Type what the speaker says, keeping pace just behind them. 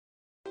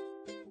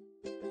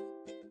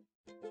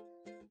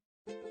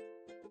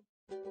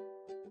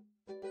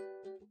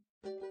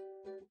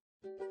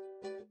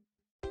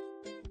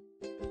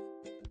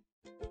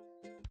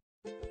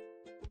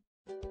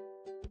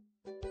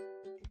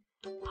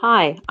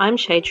Hi, I'm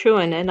Shay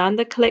Truen and I'm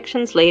the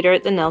Collections Leader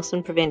at the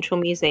Nelson Provincial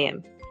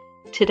Museum.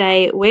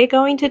 Today we're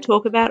going to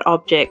talk about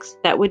objects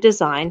that were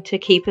designed to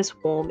keep us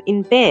warm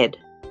in bed.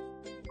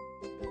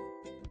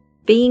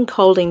 Being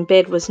cold in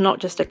bed was not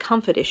just a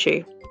comfort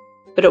issue,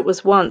 but it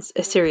was once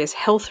a serious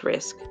health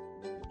risk,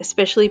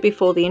 especially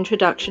before the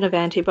introduction of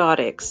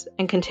antibiotics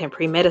and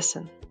contemporary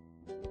medicine.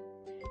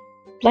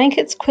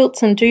 Blankets,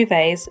 quilts and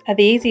duvets are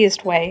the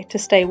easiest way to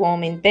stay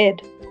warm in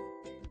bed.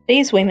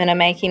 These women are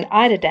making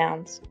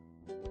eiderdowns.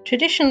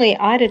 Traditionally,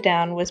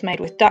 eiderdown was made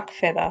with duck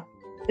feather,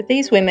 but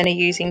these women are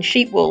using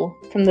sheep wool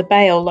from the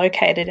bale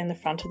located in the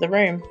front of the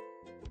room.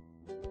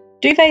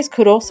 Duvets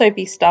could also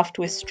be stuffed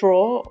with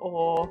straw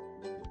or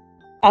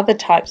other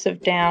types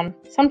of down,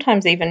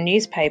 sometimes even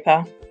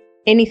newspaper,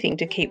 anything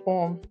to keep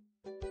warm.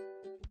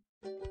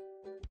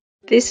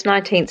 This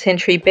 19th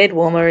century bed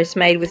warmer is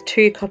made with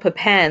two copper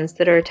pans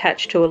that are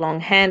attached to a long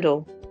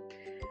handle.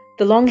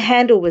 The long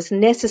handle was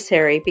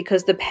necessary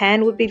because the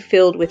pan would be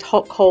filled with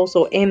hot coals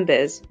or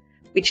embers,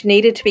 which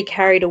needed to be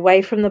carried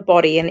away from the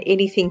body and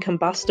anything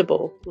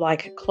combustible,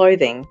 like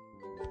clothing.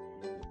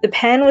 The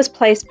pan was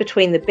placed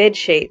between the bed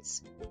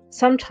sheets.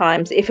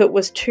 Sometimes, if it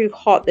was too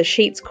hot, the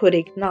sheets could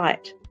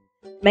ignite,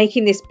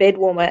 making this bed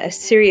warmer a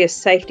serious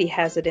safety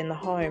hazard in the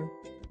home.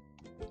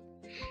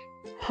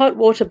 Hot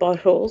water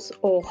bottles,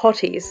 or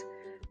hotties,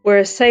 were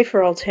a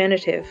safer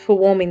alternative for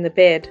warming the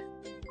bed,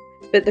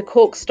 but the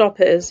cork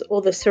stoppers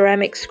or the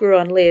ceramic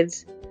screw-on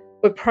lids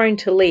were prone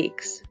to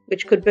leaks,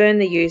 which could burn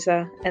the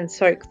user and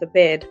soak the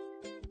bed.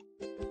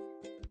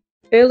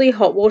 Early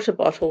hot water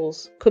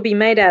bottles could be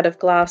made out of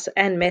glass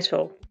and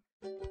metal,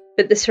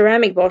 but the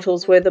ceramic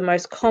bottles were the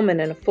most common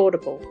and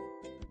affordable.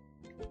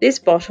 This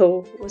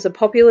bottle was a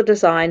popular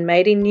design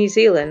made in New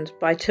Zealand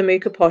by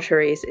Temuka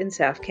Potteries in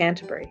South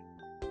Canterbury.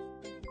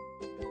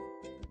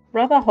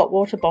 Rubber hot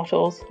water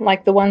bottles,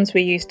 like the ones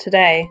we use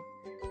today,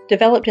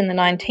 developed in the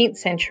 19th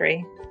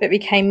century but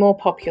became more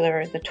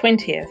popular in the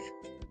 20th.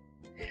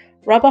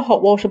 Rubber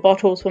hot water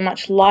bottles were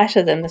much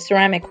lighter than the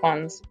ceramic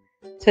ones,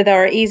 so they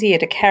were easier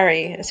to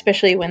carry,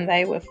 especially when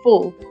they were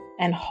full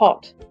and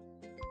hot.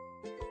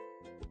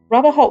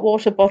 Rubber hot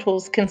water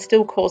bottles can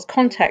still cause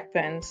contact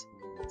burns,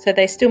 so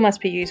they still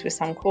must be used with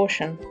some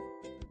caution.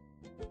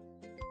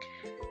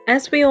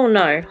 As we all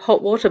know,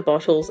 hot water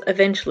bottles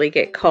eventually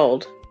get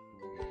cold.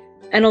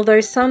 And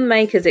although some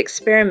makers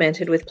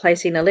experimented with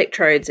placing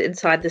electrodes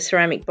inside the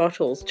ceramic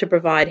bottles to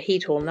provide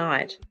heat all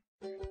night,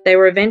 they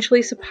were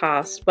eventually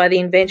surpassed by the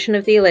invention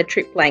of the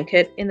electric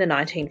blanket in the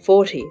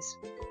 1940s.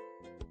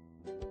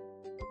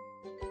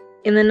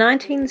 In the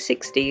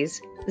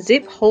 1960s,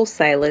 Zip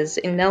wholesalers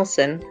in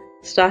Nelson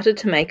started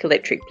to make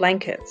electric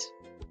blankets.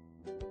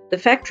 The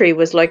factory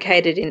was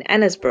located in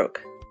Annesbrook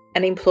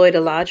and employed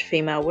a large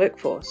female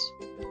workforce.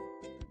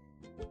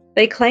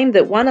 They claimed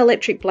that one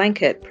electric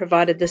blanket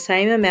provided the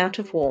same amount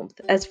of warmth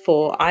as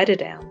 4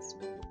 eiderdowns.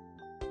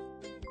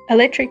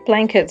 Electric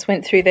blankets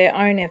went through their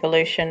own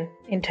evolution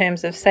in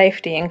terms of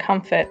safety and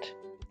comfort,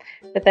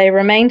 but they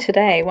remain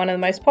today one of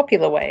the most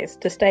popular ways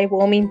to stay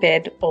warm in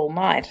bed all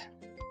night.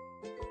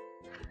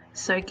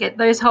 So get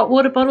those hot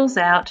water bottles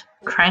out,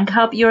 crank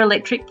up your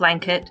electric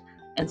blanket,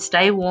 and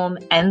stay warm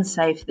and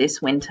safe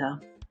this winter.